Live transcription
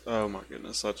Oh my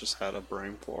goodness, I just had a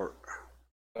brain fart.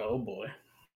 Oh boy.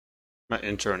 My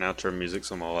intro and outro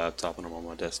music's on my laptop and I'm on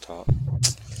my desktop.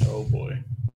 Oh boy.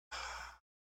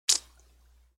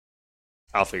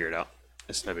 I'll figure it out.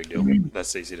 It's no big deal.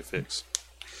 That's easy to fix.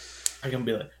 I can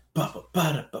be like ba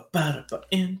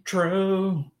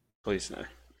intro. Please no.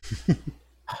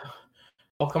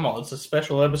 Oh come on! It's a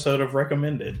special episode of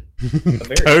Recommended.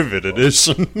 COVID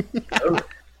edition.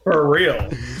 For real.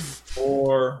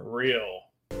 For real.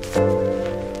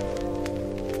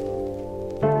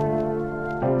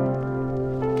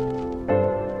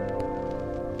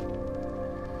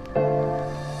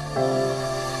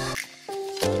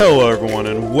 Hello everyone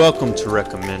and welcome to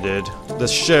Recommended, the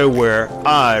show where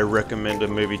I recommend a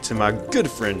movie to my good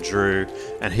friend Drew,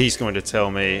 and he's going to tell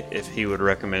me if he would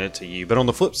recommend it to you. But on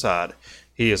the flip side,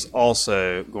 he is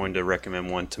also going to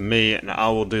recommend one to me, and I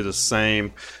will do the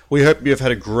same. We hope you have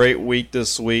had a great week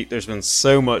this week. There's been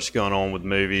so much going on with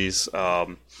movies,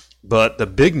 but the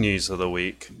big news of the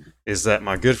week is that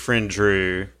my good friend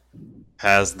Drew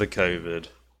has the COVID.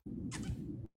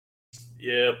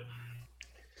 Yep.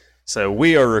 So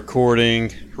we are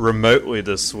recording remotely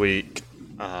this week,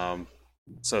 so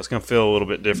it's going to feel a little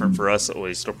bit different for us at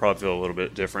least. It'll probably feel a little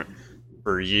bit different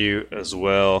for you as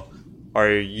well.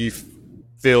 Are you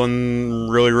feeling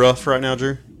really rough right now,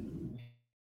 Drew?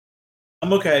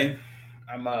 I'm okay.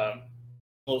 I'm a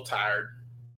little tired.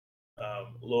 A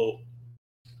little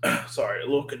sorry, a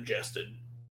little congested,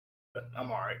 but I'm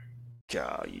all right.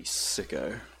 God, you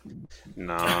sicko.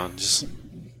 Nah, just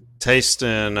taste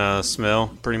and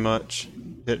smell pretty much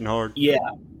hitting hard. Yeah,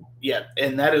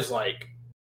 and that is like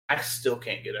I still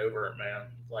can't get over it, man.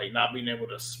 Like not being able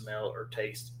to smell or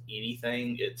taste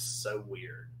anything, it's so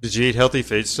weird. Did you eat healthy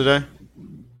foods today?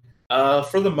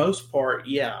 For the most part,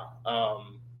 yeah. I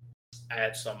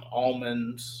had some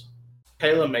almonds.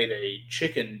 Kayla made a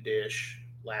chicken dish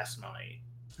last night.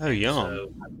 Oh,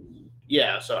 yum.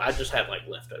 So I just had like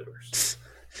leftovers.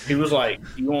 He was like,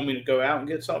 "You want me to go out and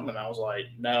get something?" And I was like,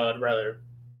 "No, I'd rather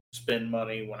spend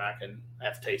money when I can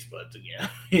have taste buds again.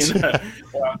 You know,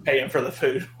 or I'm paying for the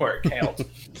food where it counts."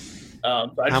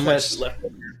 So I just had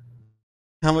leftovers.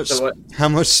 How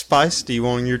much spice do you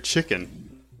want in your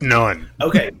chicken? None.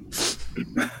 Okay.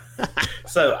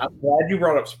 So I'm glad you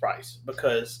brought up spice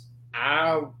because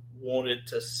I wanted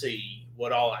to see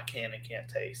what all I can and can't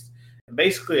taste. And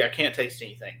basically, I can't taste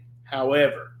anything.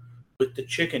 However, with the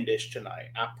chicken dish tonight,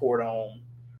 I poured on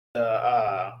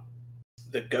the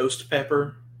ghost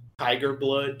pepper tiger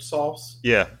blood sauce.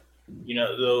 Yeah. You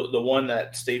know, the one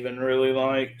that Steven really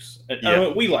likes. And yeah.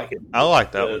 we like it. I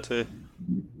like that one too.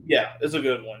 Yeah, it's a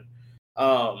good one.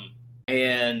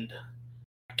 And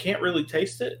I can't really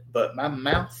taste it, but my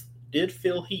mouth did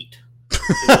feel heat.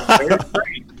 It was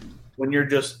very great when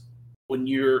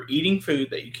you're eating food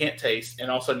that you can't taste,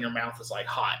 and all of a sudden your mouth is like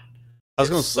hot. I was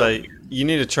going to say, you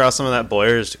need to try some of that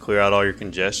Blair's to clear out all your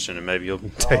congestion, and maybe you'll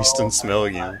taste and smell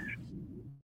again.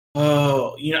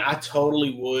 Oh, I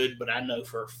totally would, but I know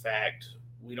for a fact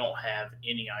we don't have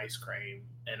any ice cream,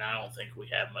 and I don't think we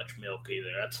have much milk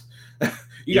either. That's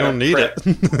you don't need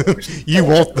it. You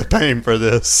want the pain for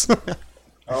this.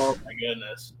 Oh my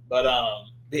goodness! But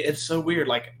it's so weird.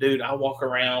 Like, dude, I walk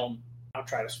around. I'll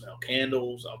try to smell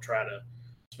candles. I'll try to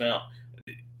smell.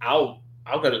 I'll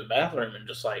go to the bathroom and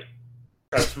just like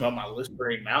try to smell my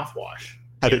Listerine mouthwash.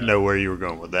 I didn't know where you were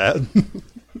going with that.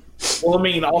 Well, I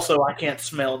mean, also I can't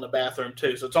smell in the bathroom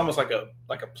too, so it's almost like a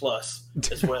plus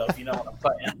as well, if you know what I'm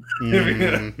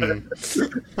saying.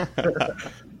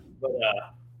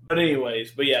 But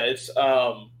anyways, yeah,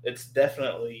 it's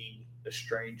definitely a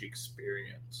strange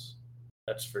experience.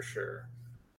 That's for sure.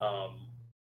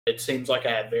 It seems like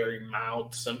I have very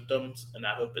mild symptoms, and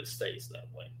I hope it stays that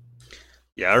way.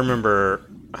 Yeah, I remember,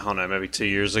 I don't know, maybe 2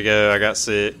 years ago I got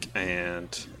sick, and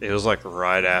it was like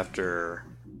right after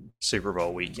Super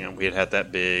Bowl weekend. We had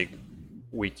that big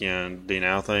weekend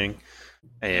D-Now thing,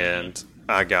 and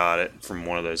I got it from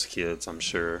one of those kids, I'm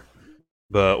sure.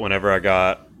 But whenever I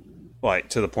got like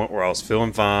to the point where I was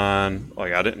feeling fine,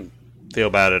 like I didn't feel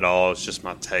bad at all, it's just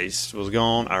my taste was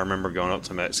gone. I remember going up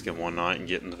to Mexican one night and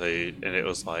getting the food, and it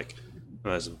was like the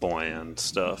most bland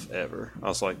stuff ever. I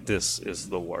was like, this is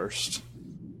the worst.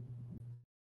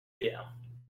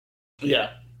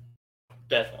 Yeah,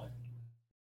 definitely.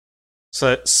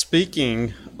 So,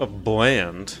 speaking of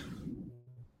bland,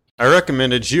 I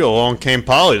recommended you Along Came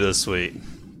Polly this week.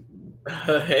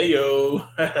 Hey, yo.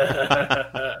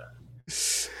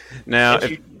 Now,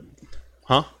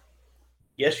 huh?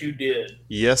 Yes, you did.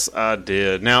 Yes, I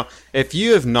did. Now, if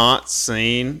you have not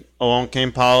seen Along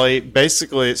Came Polly,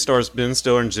 basically it stars Ben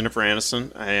Stiller and Jennifer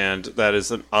Aniston, and that is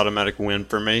an automatic win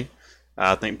for me.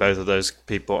 I think both of those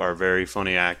people are very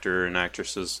funny actor and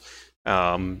actresses.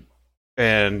 And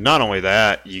not only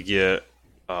that, you get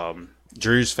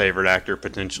Drew's favorite actor,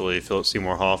 potentially Philip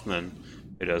Seymour Hoffman,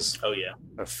 who does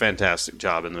a fantastic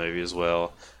job in the movie as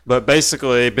well. But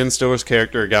basically, Ben Stiller's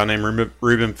character, a guy named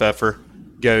Ruben Pfeffer,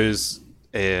 goes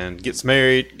and gets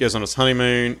married, goes on his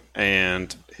honeymoon,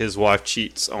 and his wife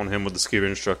cheats on him with the scuba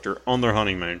instructor on their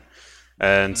honeymoon.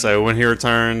 And so when he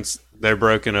returns, they're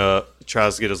broken up,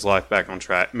 tries to get his life back on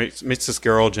track, meets this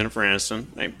girl, Jennifer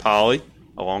Aniston, named Polly.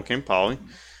 Along came Polly.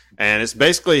 And it's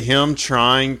basically him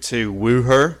trying to woo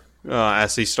her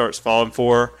as he starts falling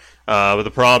for her. But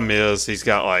the problem is he's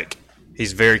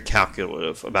very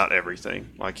calculative about everything.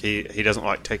 Like he doesn't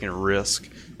like taking a risk,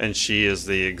 and she is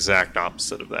the exact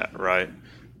opposite of that, right?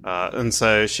 And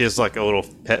so she has like a little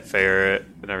pet ferret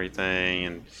and everything,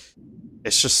 and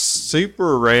it's just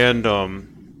super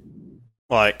random,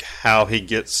 like how he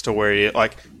gets to where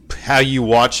how you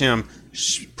watch him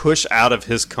push out of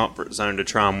his comfort zone to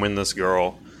try and win this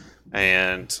girl,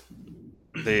 and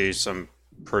do some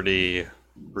pretty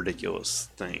ridiculous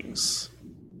things.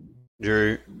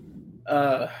 Drew?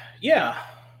 Yeah.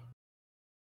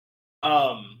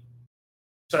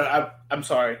 So I'm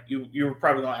sorry. You were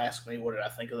probably going to ask me what did I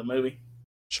think of the movie.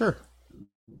 Sure.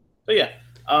 So yeah.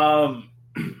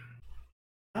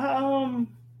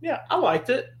 Yeah, I liked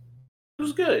it. It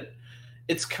was good.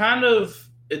 It's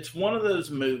one of those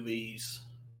movies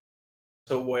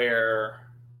to where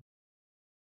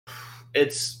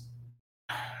it's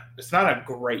not a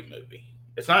great movie.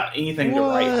 It's not anything to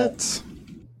write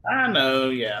home. I know,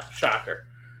 yeah, shocker.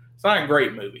 It's not a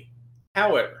great movie.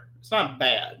 However, it's not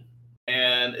bad.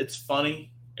 And it's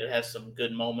funny. It has some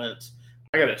good moments.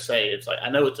 I gotta say, it's like, I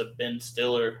know it's a Ben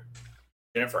Stiller,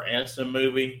 Jennifer Aniston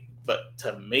movie, but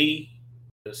to me,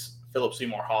 this Philip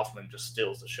Seymour Hoffman just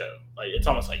steals the show. Like, it's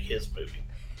almost like his movie.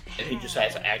 And he just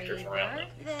has actors around him.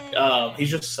 He's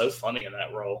just so funny in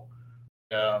that role.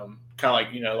 Kind of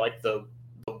like, like the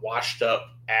washed up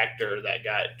actor that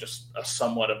got just a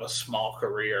somewhat of a small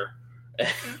career.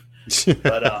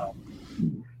 But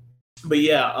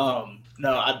yeah,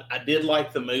 no, I did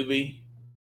like the movie.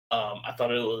 I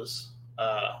thought it was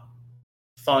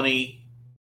funny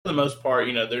for the most part.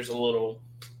 There's a little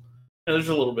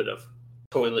bit of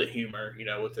toilet humor,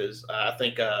 with his. I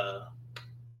think,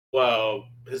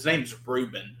 his name's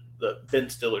Ruben. The Ben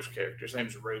Stiller's character. His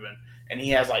name's Ruben, and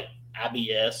he has like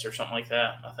IBS or something like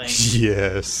that, I think.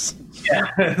 Yes. Yeah.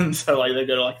 And so like they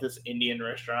go to like this Indian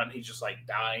restaurant and he's just like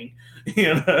dying.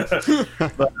 But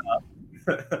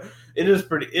it is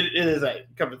pretty it is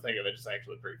come to think of it, it's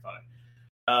actually pretty funny.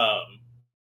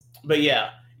 But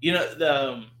yeah, you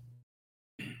and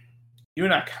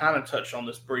I kind of touched on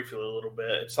this briefly a little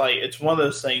bit. It's like it's one of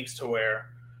those things to where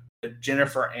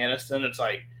Jennifer Aniston, it's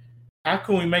like, how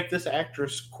can we make this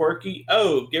actress quirky?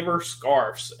 Oh, give her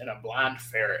scarves and a blind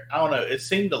ferret. I don't know. It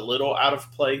seemed a little out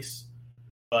of place,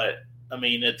 but I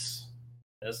mean, it's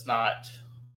not,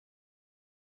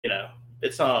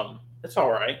 it's all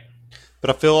right.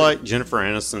 But I feel like Jennifer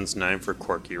Aniston's known for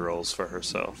quirky roles for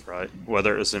herself, right?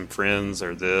 Whether it was in Friends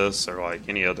or this or like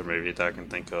any other movie that I can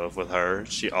think of with her,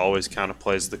 she always kind of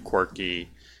plays the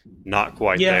quirky, not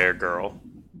quite there girl.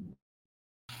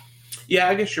 Yeah,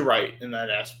 I guess you're right in that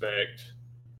aspect.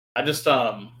 I just,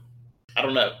 I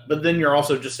don't know. But then you're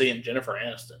also just seeing Jennifer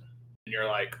Aniston, and you're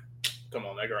like, come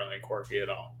on, that girl ain't quirky at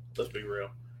all. Let's be real.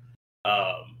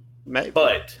 Maybe.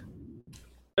 But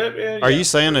are you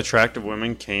saying attractive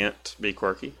women can't be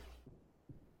quirky?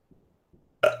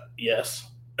 Yes.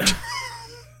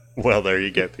 Well, there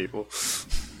you go, people.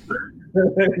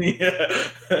 Yeah.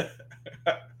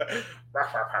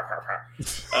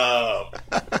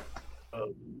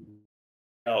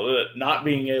 Not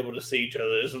being able to see each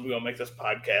other is going to make this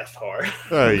podcast hard.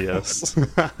 Oh, yes.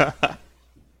 But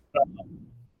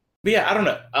yeah, I don't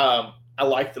know. I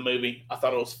liked the movie. I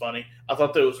thought it was funny. I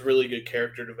thought there was really good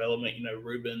character development.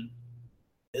 Ruben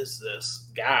is this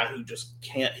guy who just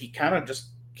can't. He kind of just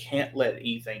can't let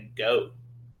anything go.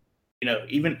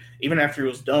 Even after he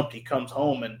was dumped, he comes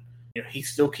home and he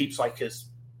still keeps like his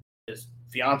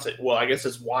fiance. Well, I guess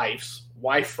his wife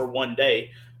for one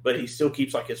day, but he still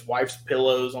keeps like his wife's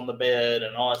pillows on the bed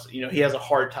and all that. He has a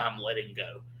hard time letting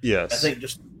go. Yes, I think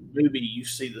just maybe you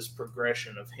see this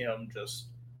progression of him just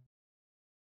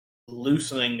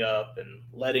loosening up and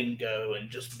letting go and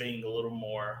just being a little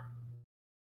more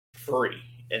free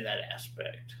in that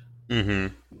aspect. Mm-hmm.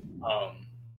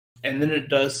 And then it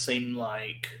does seem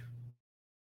like,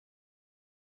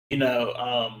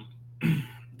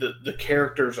 the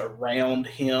characters around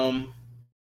him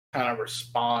kind of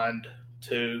respond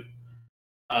to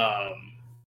one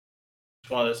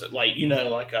of those, like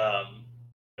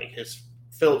his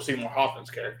Philip Seymour Hoffman's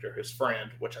character, his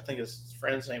friend, which I think his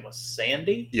friend's name was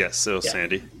Sandy. Yes, it was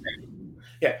Sandy.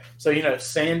 Yeah. So,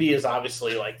 Sandy is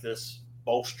obviously like this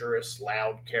boisterous,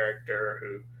 loud character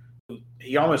who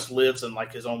he almost lives in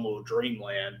like his own little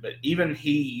dreamland. But even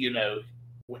he,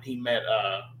 when he met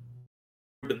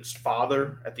Ruben's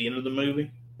father at the end of the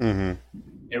movie, and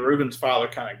Ruben's father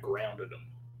kind of grounded him,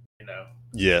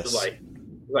 Yes. It was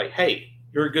like, hey,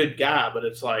 you're a good guy, but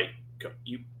it's like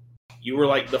you were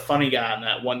like the funny guy in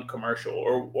that one commercial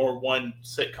or one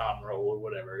sitcom role or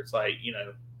whatever. It's like,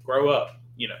 grow up,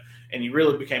 and you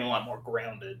really became a lot more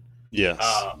grounded. Yes.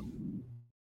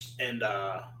 And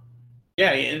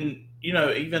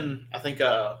even I think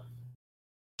the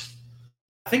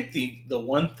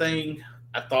one thing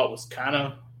I thought was kind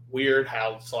of weird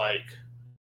how it's like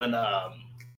when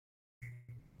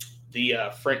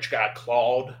the French guy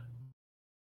Claude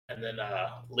and then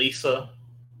Lisa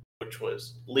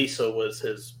was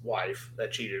his wife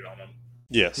that cheated on him.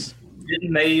 Yes.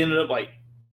 Didn't they end up like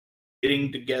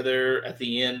getting together at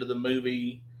the end of the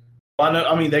movie? Well,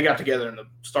 I mean, they got together in the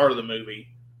start of the movie,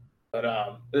 but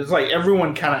it's like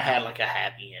everyone kind of had like a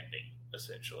happy ending,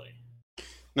 essentially.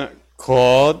 No,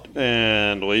 Claude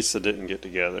and Lisa didn't get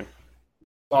together.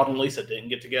 Claude and Lisa didn't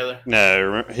get together? No,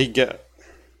 remember, he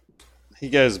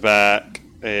goes back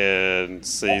and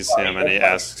sees him and he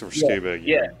asks for scuba again.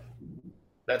 Yeah,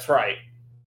 that's right.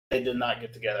 They did not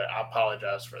get together. I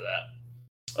apologize for that.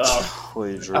 I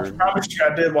promise you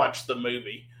I did watch the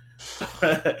movie.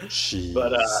 But it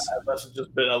must have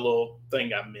just been a little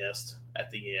thing I missed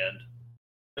at the end.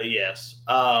 But yes.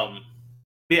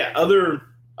 Yeah, other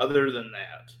than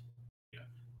that,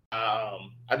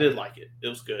 I did like it. It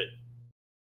was good.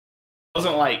 It's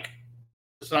not like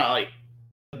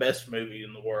the best movie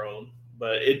in the world,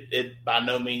 but it by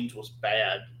no means was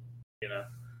bad. It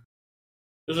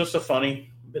was just a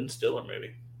funny Ben Stiller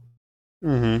movie.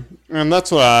 And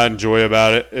that's what I enjoy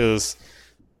about it is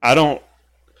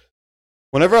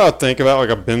whenever I think about like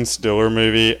a Ben Stiller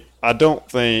movie, I don't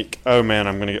think, oh man,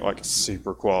 I'm going to get like a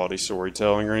super quality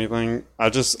storytelling or anything. I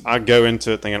go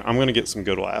into it thinking I'm going to get some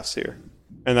good laughs here.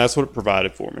 And that's what it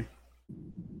provided for me.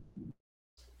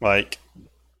 Like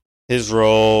his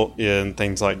role in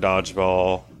things like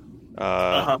Dodgeball,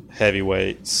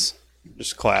 Heavyweights,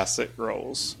 just classic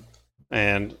roles.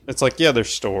 And it's like, yeah,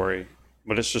 there's story,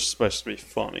 but it's just supposed to be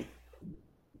funny.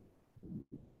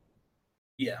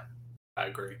 Yeah, I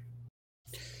agree.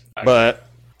 But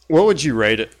what would you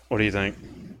rate it? What do you think?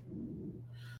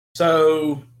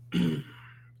 So, kind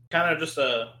of just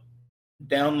a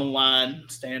down the line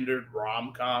standard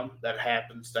rom-com that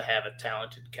happens to have a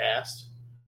talented cast.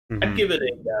 I'd give it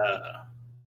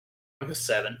a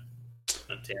 7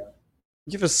 out of 10.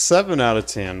 Give a 7 out of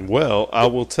 10. Well, I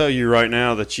will tell you right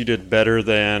now that you did better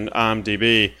than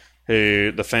IMDb,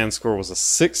 who the fan score was a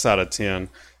 6 out of 10,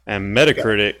 and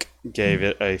Metacritic gave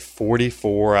it a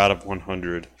 44 out of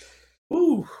 100.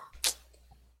 Ooh.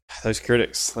 Those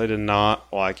critics, they did not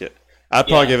like it. I'd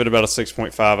probably give it about a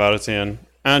 6.5 out of 10.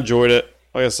 I enjoyed it.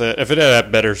 Like I said, if it had a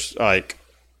better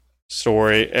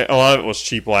story, a lot of it was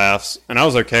cheap laughs, and I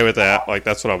was okay with that. Like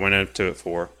that's what I went into it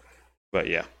for. But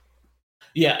yeah.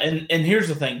 Yeah, and here's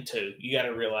the thing too. You got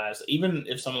to realize, even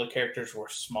if some of the characters were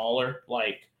smaller,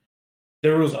 like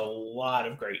there was a lot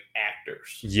of great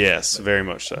actors. Yes, very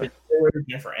much so.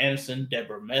 Jennifer Aniston,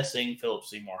 Deborah Messing, Philip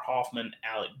Seymour Hoffman,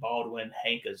 Alec Baldwin,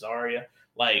 Hank Azaria.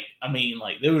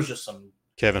 There was just some.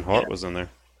 Kevin Hart was in there.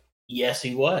 Yes,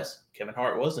 he was. Kevin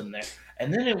Hart was in there,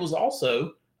 and then it was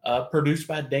also produced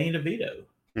by Danny DeVito.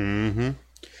 Mm-hmm.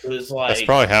 It was like that's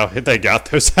probably how they got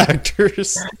those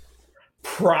actors.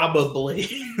 Probably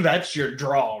that's your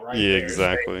draw, right? Yeah, there.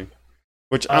 Exactly.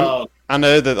 Which I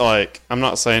know that I'm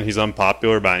not saying he's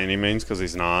unpopular by any means because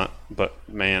he's not, but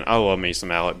man, I love me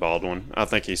some Alec Baldwin. I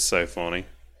think he's so funny.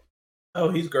 Oh,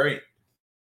 he's great.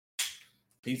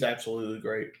 He's absolutely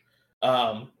great.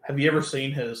 Have you ever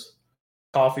seen his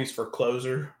Coffees for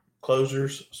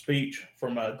Closers speech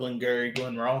from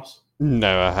Glenn Ross?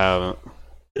 No, I haven't.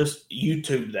 Just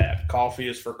YouTube that. Coffee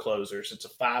is for Closers. It's a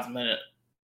 5-minute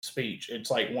speech. It's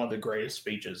like one of the greatest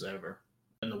speeches ever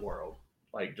in the world.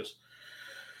 But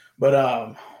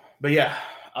yeah.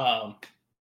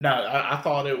 No, I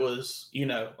thought it was,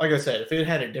 like I said, if it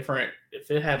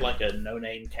had like a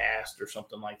no-name cast or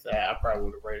something like that, I probably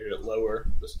would have rated it lower.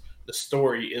 The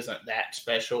story isn't that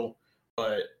special,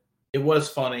 but it was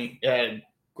funny. It had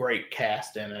great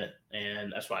cast in it,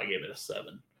 and that's why I gave it a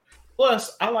 7.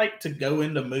 Plus, I like to go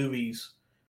into movies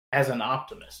as an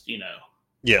optimist,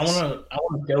 Yes. I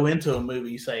want to go into a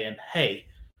movie saying, hey,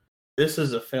 this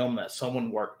is a film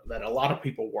that a lot of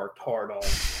people worked hard on,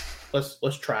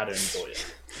 let's try to enjoy it.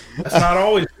 That's not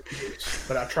always the case,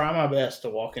 but I try my best to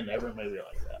walk into every movie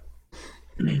like that.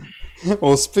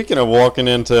 Well, speaking of walking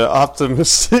into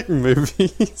optimistic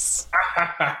movies,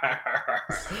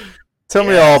 tell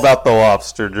me all about The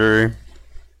Lobster, Drew.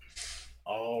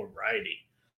 Alrighty.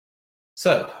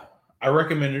 So, I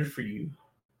recommended for you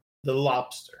The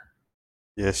Lobster.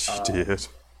 Yes, you did.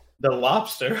 The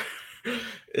Lobster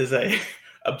is a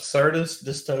absurdist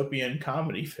dystopian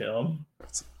comedy film.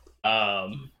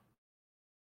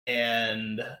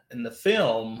 And in the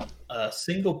film,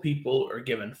 single people are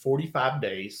given 45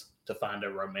 days to find a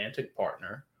romantic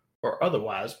partner or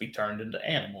otherwise be turned into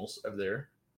animals of their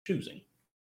choosing.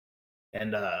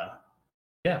 And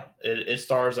it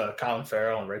stars Colin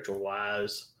Farrell and Rachel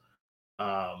Weisz.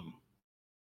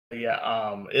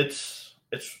 It's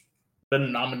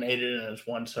been nominated and has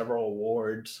won several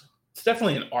awards. It's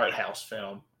definitely an art house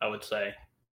film, I would say.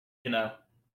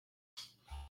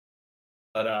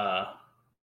 But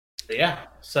yeah.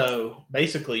 So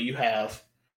basically, you have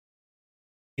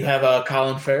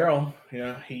Colin Farrell.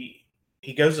 He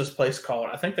goes to this place called,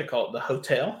 I think they call it the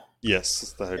Hotel. Yes,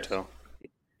 it's the Hotel.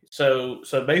 So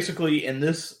basically, in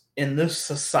this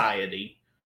society,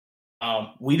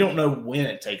 we don't know when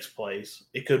it takes place.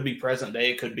 It could be present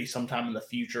day. It could be sometime in the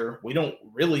future. We don't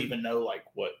really even know like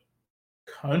what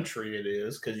country it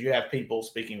is, because you have people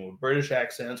speaking with British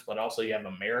accents, but also you have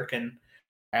American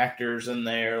actors in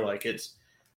there. Like it's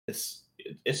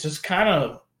just kind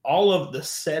of all of the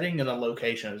setting and the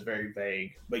location is very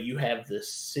vague, but you have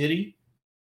this city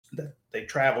that they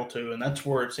travel to, and that's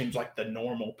where it seems like the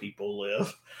normal people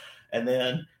live. And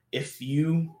then if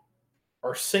you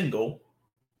are single,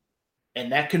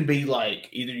 and that can be like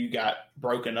either you got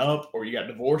broken up or you got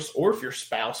divorced, or if your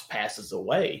spouse passes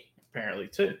away, apparently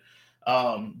too,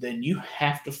 then you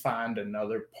have to find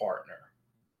another partner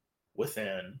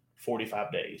within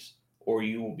 45 days, or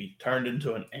you will be turned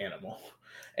into an animal.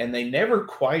 And they never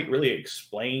quite really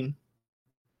explain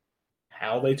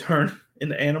how they turn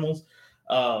into animals.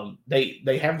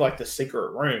 They have like the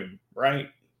secret room, right?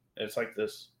 It's like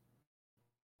this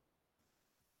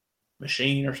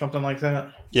machine or something like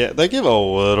that. Yeah, they give a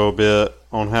little bit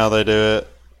on how they do it.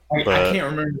 I can't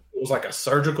remember if it was like a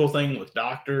surgical thing with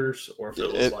doctors, or if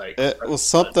it was it was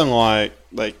something like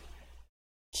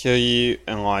kill you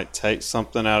and like take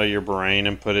something out of your brain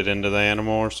and put it into the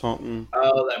animal or something.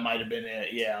 Oh, that might have been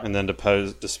it. Yeah. And then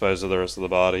dispose of the rest of the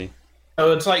body.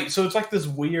 Oh, it's like this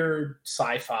weird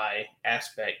sci-fi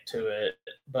aspect to it,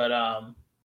 but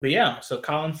yeah. So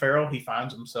Colin Farrell, he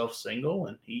finds himself single,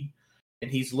 and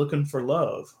he's looking for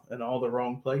love in all the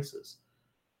wrong places.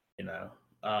 He's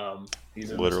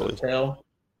in Literally. this hotel.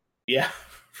 Yeah,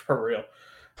 for real.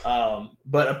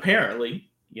 But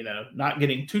apparently, not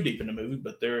getting too deep in the movie,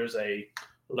 but there is a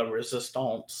La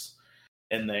Resistance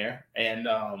in there, and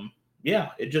yeah,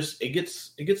 it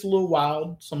gets a little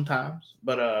wild sometimes.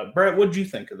 But Brett, what did you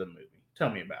think of the movie? Tell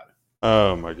me about it.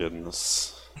 Oh my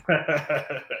goodness.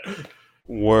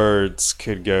 Words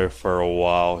could go for a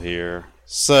while here.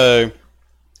 So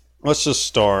let's just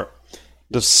start.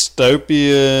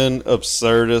 Dystopian,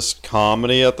 absurdist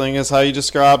comedy, I think is how you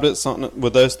described it. Something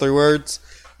with those three words.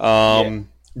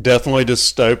 Definitely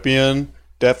dystopian.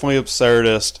 Definitely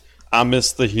absurdist. I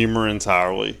missed the humor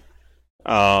entirely.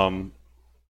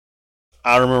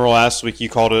 I remember last week you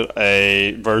called it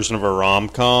a version of a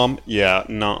rom-com. Yeah,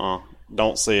 nuh-uh.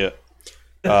 Don't see it.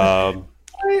 The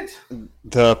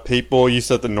people, you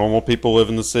said the normal people live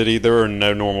in the city. There are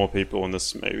no normal people in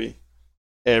this movie.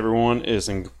 Everyone is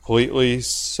completely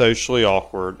socially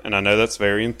awkward, and I know that's a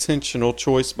very intentional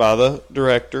choice by the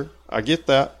director. I get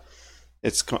that.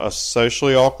 It's a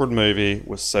socially awkward movie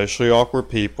with socially awkward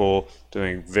people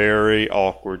doing very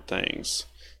awkward things,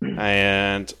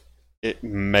 and it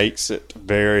makes it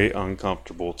very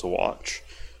uncomfortable to watch.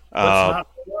 What's not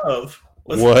to love?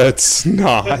 What's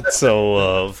not to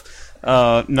love?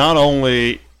 Not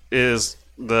only is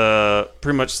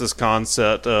pretty much this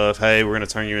concept of, hey, we're going to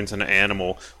turn you into an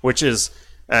animal, which is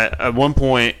at one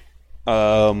point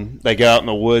they go out in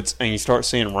the woods and you start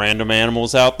seeing random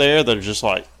animals out there that are just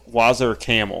like, why is there a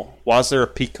camel? Why is there a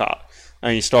peacock?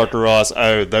 And you start to realize,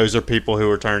 oh, those are people who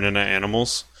are turned into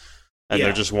animals, and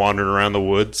they're just wandering around the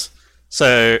woods.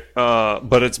 So,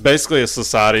 but it's basically a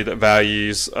society that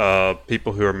values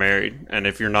people who are married, and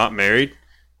if you're not married,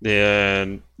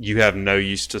 then you have no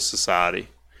use to society.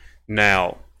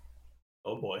 Now,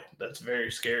 oh boy, that's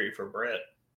very scary for Brett.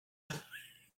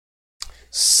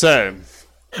 So,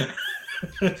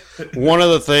 one of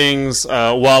the things,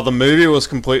 while the movie was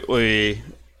completely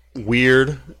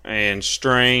weird and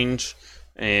strange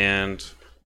and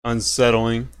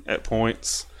unsettling at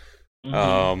points,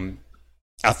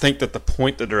 I think that the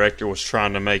point the director was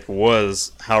trying to make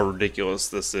was how ridiculous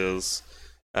this is,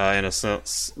 in a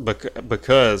sense,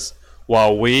 because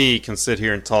while we can sit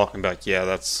here and talk and be like, yeah,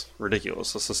 that's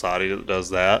ridiculous, a society that does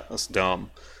that, that's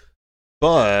dumb.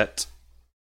 But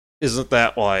isn't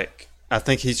that like, I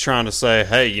think he's trying to say,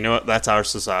 hey, you know what? That's our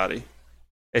society.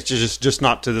 It's just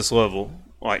not to this level,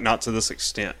 like not to this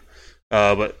extent.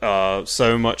 But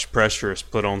so much pressure is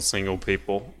put on single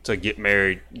people to get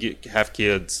married, have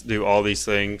kids, do all these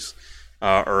things,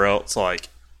 or else like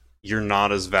you're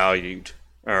not as valued,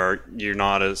 or you're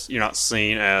not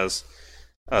seen as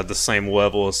the same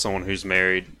level as someone who's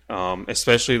married,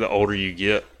 especially the older you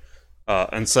get.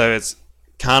 And so it's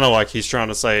kind of like he's trying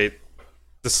to say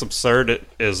this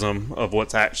absurdism of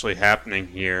what's actually happening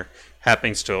here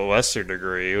happens to a lesser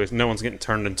degree. No one's getting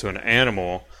turned into an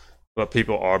animal, but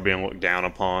people are being looked down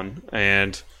upon.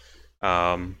 And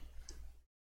I'm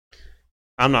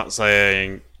not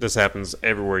saying this happens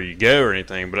everywhere you go or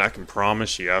anything, but I can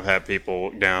promise you I've had people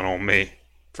look down on me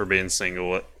for being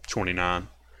single at 29.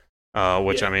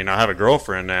 Which, I mean, I have a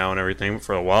girlfriend now and everything, but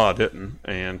for a while I didn't.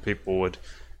 And people would,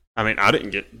 I mean, I didn't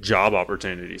get job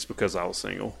opportunities because I was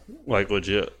single, like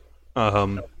legit.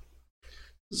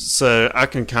 So I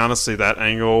can kind of see that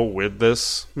angle with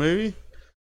this movie.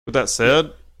 With that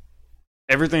said,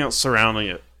 everything else surrounding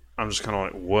it, I'm just kind of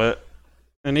like, what?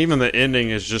 And even the ending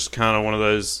is just kind of one of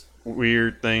those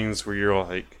weird things where you're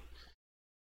like,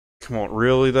 come on,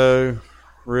 really though?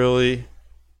 Really?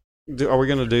 Are we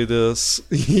going to do this?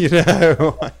 You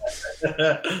know?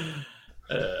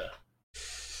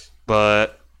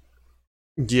 But,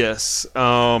 yes.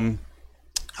 I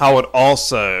would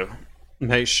also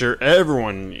make sure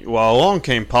everyone, while Along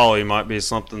Came Polly might be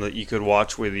something that you could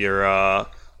watch with your,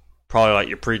 probably like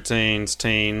your preteens,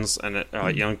 teens, and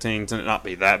young teens, and it not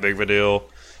be that big of a deal.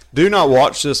 Do not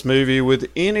watch this movie with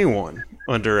anyone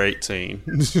under 18.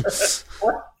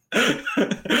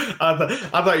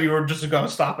 I thought you were just going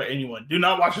to stop at anyone. Do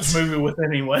not watch this movie with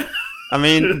anyone. I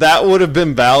mean, that would have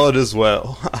been valid as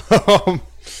well.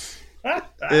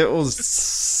 It was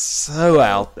so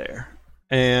out there,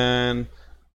 and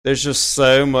there's just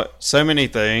so many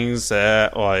things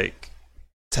that, like,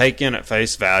 taken at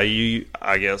face value,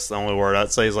 I guess the only word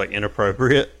I'd say is like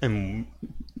inappropriate, and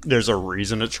there's a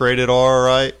reason to trade it R,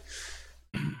 right?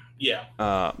 Yeah.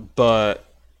 But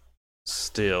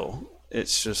still,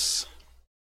 it's just,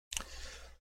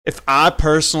 if I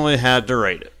personally had to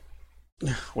rate it,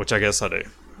 which I guess I do,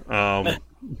 but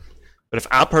if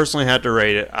I personally had to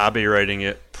rate it, I'd be rating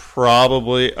it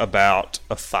probably about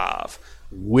a 5.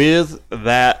 With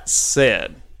that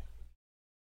said,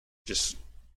 just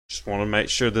want to make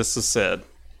sure this is said.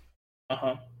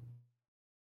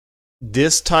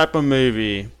 This type of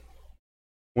movie,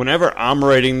 whenever I'm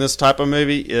rating this type of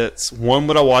movie, it's 1,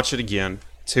 would I watch it again?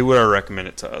 2, would I recommend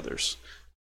it to others?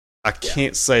 I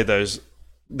can't say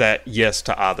that yes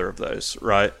to either of those,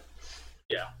 right?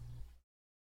 Yeah.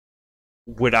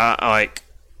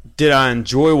 Did I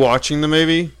enjoy watching the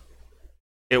movie?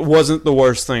 It wasn't the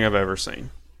worst thing I've ever seen.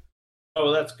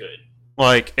 Oh, that's good.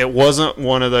 Like, it wasn't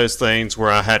one of those things where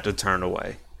I had to turn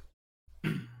away.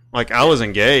 Like, I was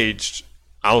engaged.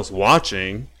 I was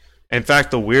watching. In fact,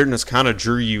 the weirdness kind of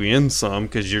drew you in some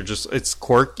because it's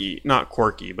quirky. Not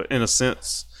quirky, but in a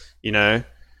sense, you know?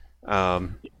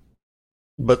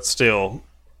 But still,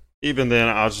 even then,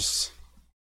 I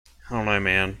don't know,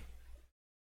 man.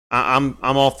 I'm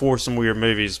all for some weird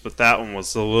movies, but that one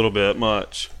was a little bit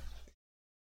much.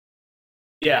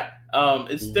 Yeah.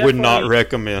 It's definitely, would not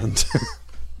recommend.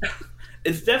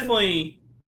 It's definitely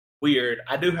weird.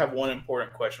 I do have one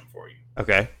important question for you.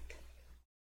 Okay.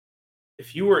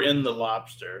 If you were in the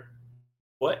Lobster,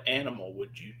 what animal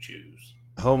would you choose?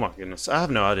 Oh my goodness, I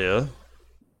have no idea.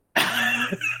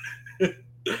 I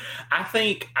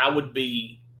think I would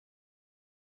be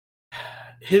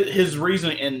his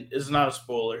reason, and it's not a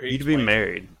spoiler. You'd be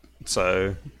married,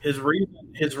 so his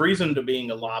reason to being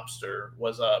a lobster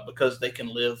was because they can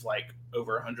live like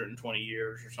over 120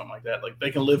 years or something like that. Like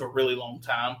they can live a really long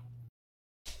time.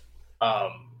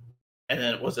 And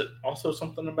then was it also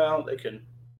something about they can?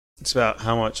 It's about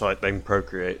how much like they can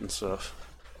procreate and stuff.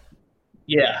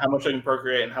 Yeah, how much they can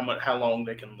procreate and how long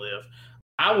they can live.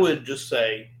 I would just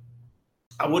say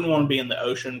I wouldn't want to be in the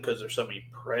ocean because there's so many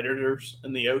predators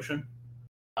in the ocean.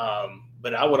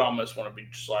 But I would almost want to be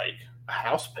just like a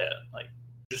house pet. Like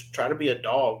just try to be a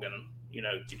dog and,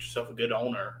 get yourself a good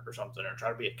owner or something, or try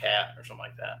to be a cat or something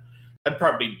like that. That'd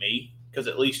probably be me because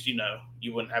at least,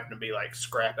 you wouldn't have to be like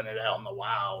scrapping it out in the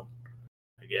wild,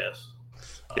 I guess.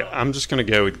 Yeah, I'm just going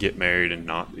to go with get married and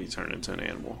not be turned into an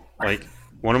animal. Like,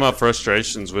 One of my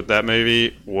frustrations with that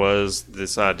movie was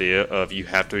this idea of you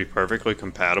have to be perfectly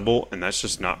compatible, and that's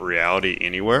just not reality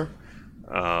anywhere.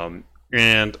 And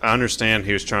I understand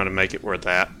he was trying to make it where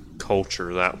that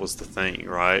culture, that was the thing,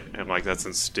 right? And like that's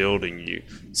instilled in you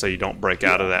so you don't break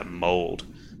out of that mold.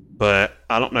 But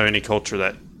I don't know any culture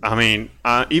that, I mean,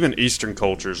 even Eastern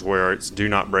cultures where it's do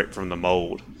not break from the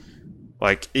mold.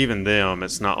 Like even them,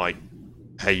 it's not like,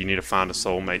 hey, you need to find a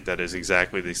soulmate that is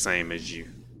exactly the same as you.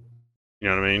 You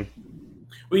know what I mean?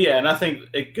 Well, yeah, and I think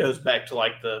it goes back to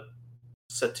like the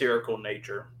satirical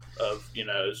nature of,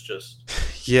 it's just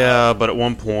Yeah, but at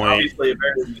one point, obviously a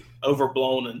very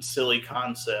overblown and silly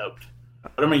concept.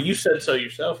 But I mean, you said so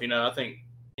yourself. I think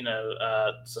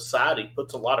society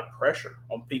puts a lot of pressure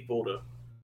on people to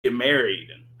get married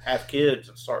and have kids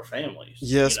and start families.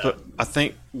 yes, but I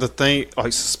think the thing,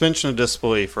 like suspension of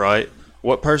disbelief, right?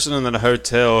 What person in the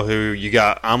hotel who you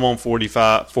got, I'm on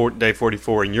day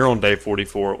 44 and you're on day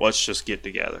 44, let's just get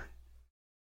together.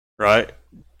 Right?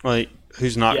 Like,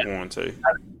 who's not going to?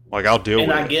 Like, I'll deal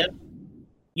with it.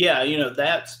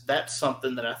 That's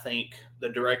something that I think the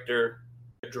director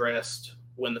addressed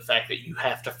when the fact that you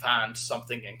have to find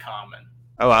something in common.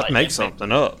 Oh, I'd make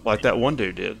something up, like that one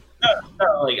dude did.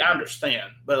 No, like, I understand.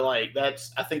 But, like,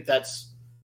 I think that's,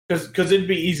 because it'd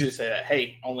be easy to say that,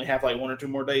 hey, only have like 1 or 2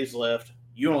 more days left.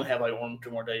 You only have like 1 or 2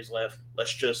 more days left.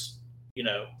 Let's just,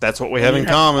 That's what we have in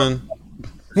common.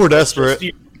 We're desperate.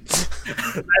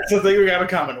 That's the thing we got in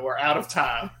common. We're out of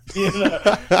time.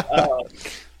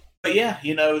 But yeah,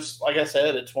 like I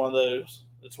said, it's one of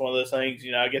those things.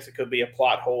 I guess it could be a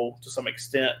plot hole to some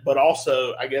extent, but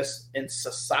also I guess in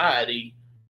society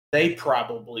they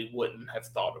probably wouldn't have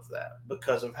thought of that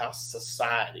because of how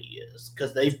society is,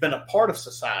 because they've been a part of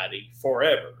society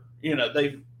forever.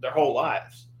 Their whole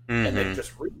lives, and they've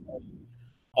just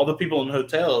all the people in the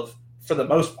hotel have, for the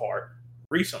most part,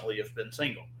 recently have been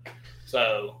single.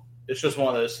 So it's just one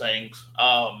of those things.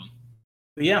 But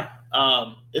yeah,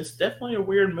 it's definitely a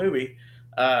weird movie.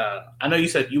 I know you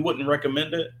said you wouldn't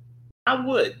recommend it. I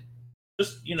would.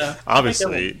 Just,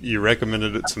 Obviously, you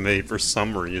recommended it to me for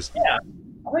some reason. Yeah.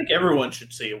 I think everyone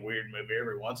should see a weird movie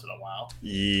every once in a while.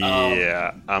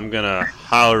 Yeah, I'm going to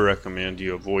highly recommend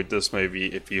you avoid this movie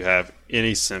if you have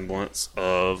any semblance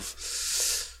of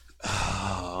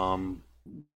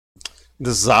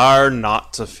desire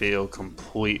not to feel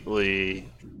completely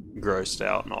grossed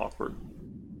out and awkward.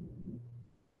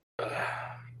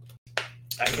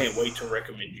 I can't wait to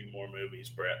recommend you more movies,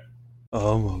 Brett.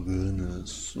 Oh my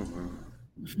goodness.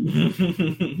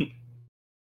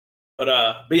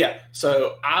 But yeah,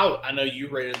 so I know you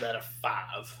rated that a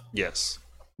 5. Yes.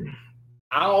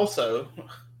 I also,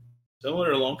 similar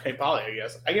to Lone Cane Polly, I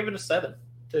guess, I give it a 7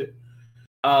 too.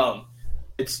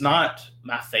 It's not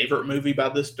my favorite movie by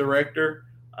this director.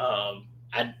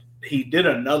 He did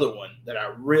another one that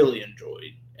I really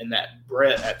enjoyed, and that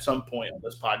Brett at some point on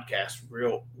this podcast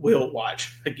will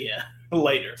watch again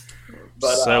later.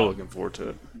 But so looking forward to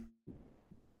it.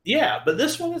 Yeah, but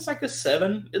this one is like a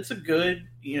 7. It's a good,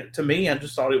 to me, I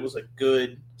just thought it was a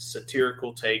good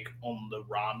satirical take on the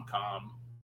rom-com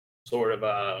sort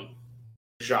of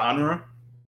genre.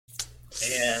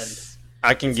 And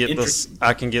I can get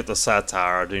the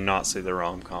satire. I do not see the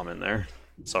rom-com in there.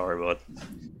 Sorry, bud.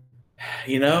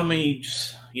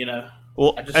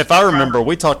 Well, if I remember,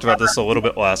 we talked about this a little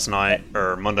bit last night,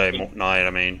 or Monday night,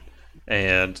 I mean.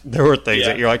 And there were things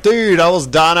that you're like, dude, I was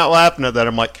dying out laughing at that.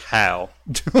 I'm like, how?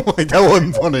 Like, that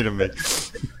wasn't funny to me.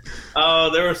 Oh,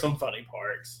 there were some funny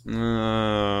parts.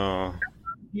 I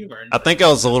think I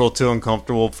was a little too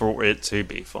uncomfortable for it to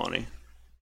be funny.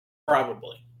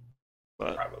 Probably.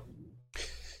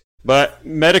 But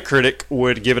Metacritic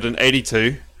would give it an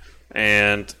 82,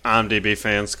 and IMDb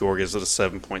fan score gives it a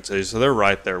 7.2, so they're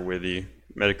right there with you.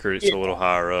 Metacritic's a little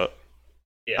higher up.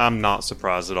 Yeah. I'm not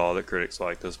surprised at all that critics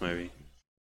like this movie.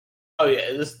 Oh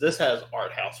yeah, this has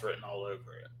art house written all over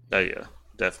it. Oh yeah,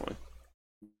 definitely.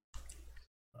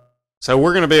 So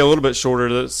we're going to be a little bit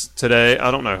shorter today.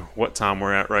 I don't know what time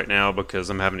we're at right now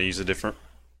because I'm having to use a different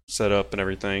setup and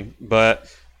everything.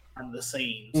 But behind the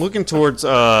scenes, looking towards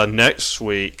next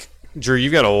week, Drew,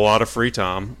 you've got a lot of free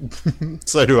time.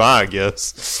 So do I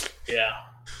guess. Yeah.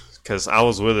 Because I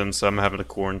was with him, so I'm having to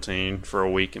quarantine for a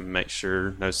week and make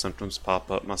sure no symptoms pop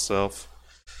up myself.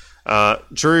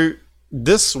 Drew,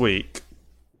 this week,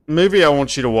 movie I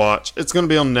want you to watch. It's going to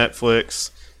be on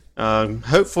Netflix.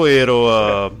 Hopefully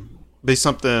it'll be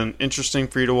something interesting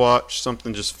for you to watch,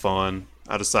 something just fun.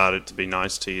 I decided to be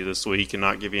nice to you this week and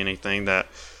not give you anything that,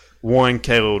 one,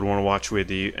 Kayla would want to watch with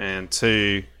you, and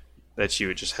two, that you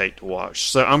would just hate to watch.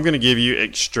 So I'm going to give you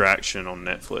Extraction on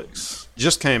Netflix.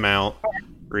 Just came out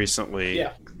recently.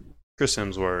 Yeah. Chris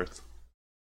Hemsworth.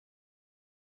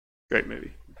 Great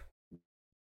movie.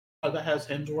 Oh, that has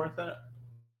Hemsworth in it?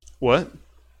 What?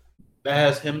 That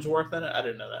has Hemsworth in it? I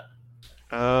didn't know that.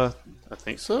 I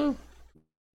think so.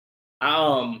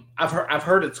 I've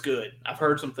heard it's good. I've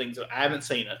heard some things. I haven't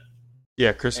seen it.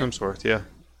 Yeah, Chris Hemsworth, yeah.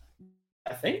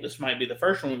 I think this might be the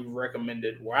first one we've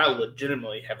recommended where I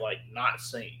legitimately have like not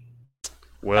seen.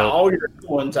 Well, now, all your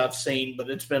ones I've seen, but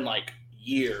it's been like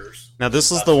years. Now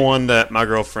this is the one that my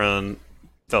girlfriend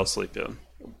fell asleep in,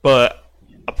 but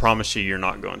I promise you're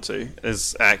not going to.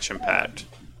 It's action packed.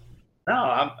 No,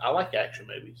 I like action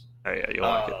movies. Oh yeah, you'll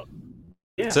like it.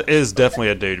 Yeah, It is definitely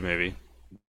a dude movie.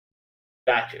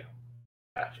 Gotcha.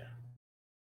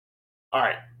 All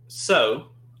right, so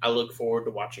I look forward to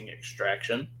watching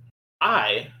Extraction.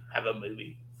 I have a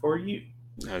movie for you.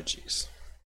 Oh jeez.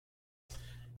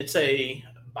 It's a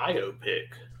biopic.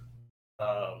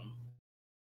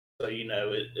 So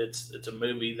it's a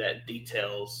movie that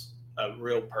details a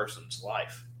real person's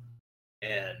life,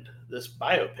 and this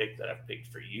biopic that I've picked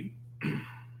for you,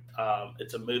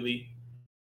 it's a movie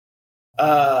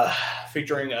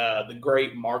featuring the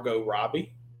great Margot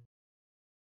Robbie,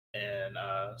 and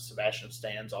Sebastian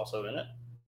Stan's also in it.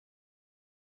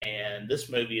 And this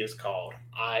movie is called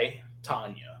I,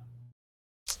 Tonya,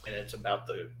 and it's about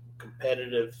the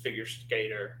competitive figure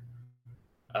skater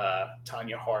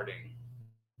Tonya Harding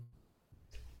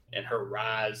and her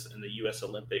rise in the U.S.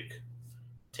 Olympic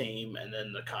team, and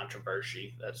then the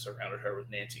controversy that surrounded her with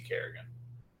Nancy Kerrigan.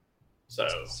 So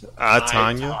I,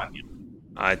 Tonya.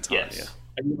 I, Tonya. Yes.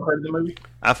 Have you ever heard of the movie?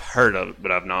 I've heard of it,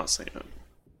 but I've not seen it.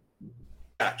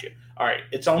 Gotcha. All right,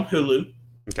 it's on Hulu.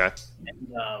 Okay.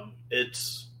 And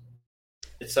it's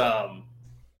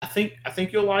I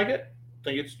think you'll like it. I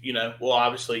think it's well,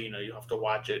 obviously you'll have to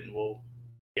watch it and we'll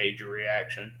gauge your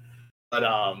reaction. But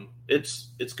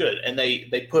it's good, and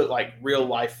they put like real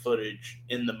life footage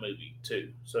in the movie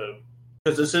too. So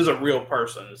because this is a real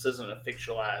person, this isn't a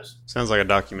fictionalized. Sounds like a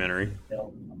documentary.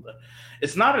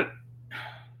 It's not a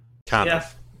kind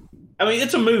of. I mean,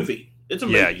 it's a movie. It's a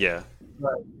movie. Yeah.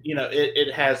 But,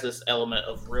 it has this element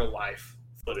of real life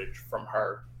footage from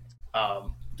her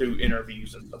through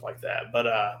interviews and stuff like that.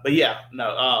 But yeah,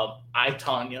 no. I,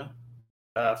 Tonya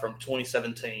from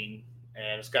 2017,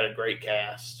 and it's got a great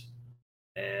cast.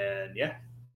 And yeah,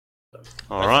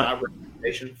 all right. My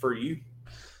recommendation for you.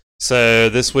 So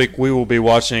this week we will be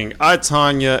watching I,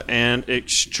 Tonya and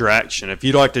Extraction. If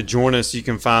you'd like to join us, you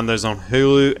can find those on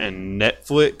Hulu and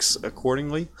Netflix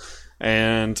accordingly.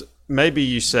 And maybe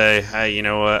you say, hey, you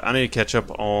know what? I need to catch up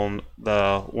on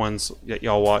the ones that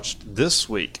y'all watched this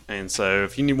week. And so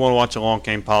if you want to watch Along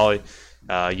Came Polly,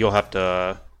 you'll have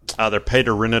to either pay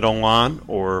to rent it online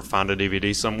or find a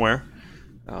DVD somewhere.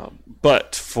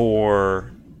 But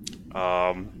for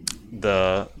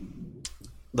the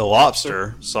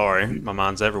Lobster, sorry, my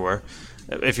mind's everywhere.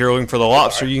 If you're looking for the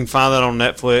Lobster, you can find that on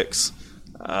Netflix.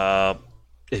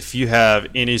 If you have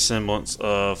any semblance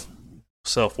of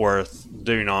self-worth,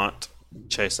 do not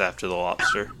chase after the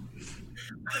Lobster.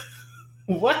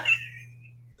 What?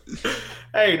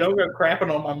 Hey, don't go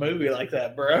crapping on my movie like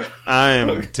that, bro. I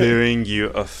am doing you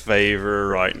a favor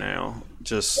right now.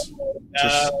 Just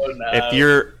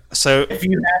no.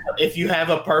 If you have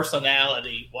a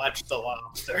personality, watch The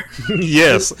Lobster.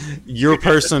 Yes, your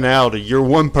personality, your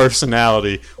one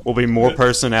personality will be more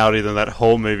personality than that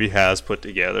whole movie has put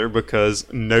together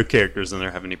because no characters in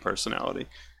there have any personality.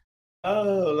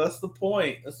 Oh, that's the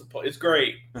point. It's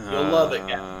great. You'll love it,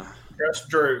 guys. Trust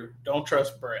Drew. Don't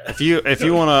trust Brett. If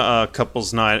you want a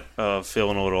couple's night of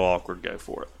feeling a little awkward, go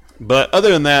for it. But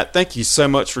other than that, thank you so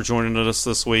much for joining us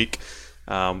this week.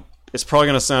 It's probably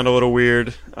going to sound a little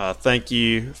weird. Thank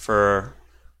you for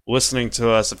listening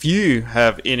to us. If you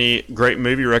have any great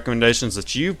movie recommendations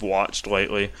that you've watched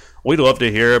lately, we'd love to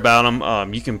hear about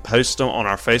them. You can post them on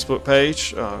our Facebook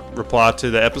page, reply to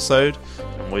the episode,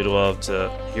 and we'd love to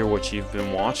hear what you've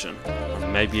been watching.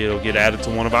 Maybe it'll get added to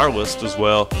one of our lists as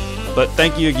well. But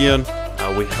thank you again.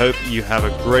 We hope you have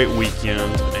a great weekend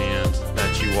and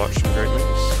that you watch some great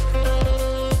movies.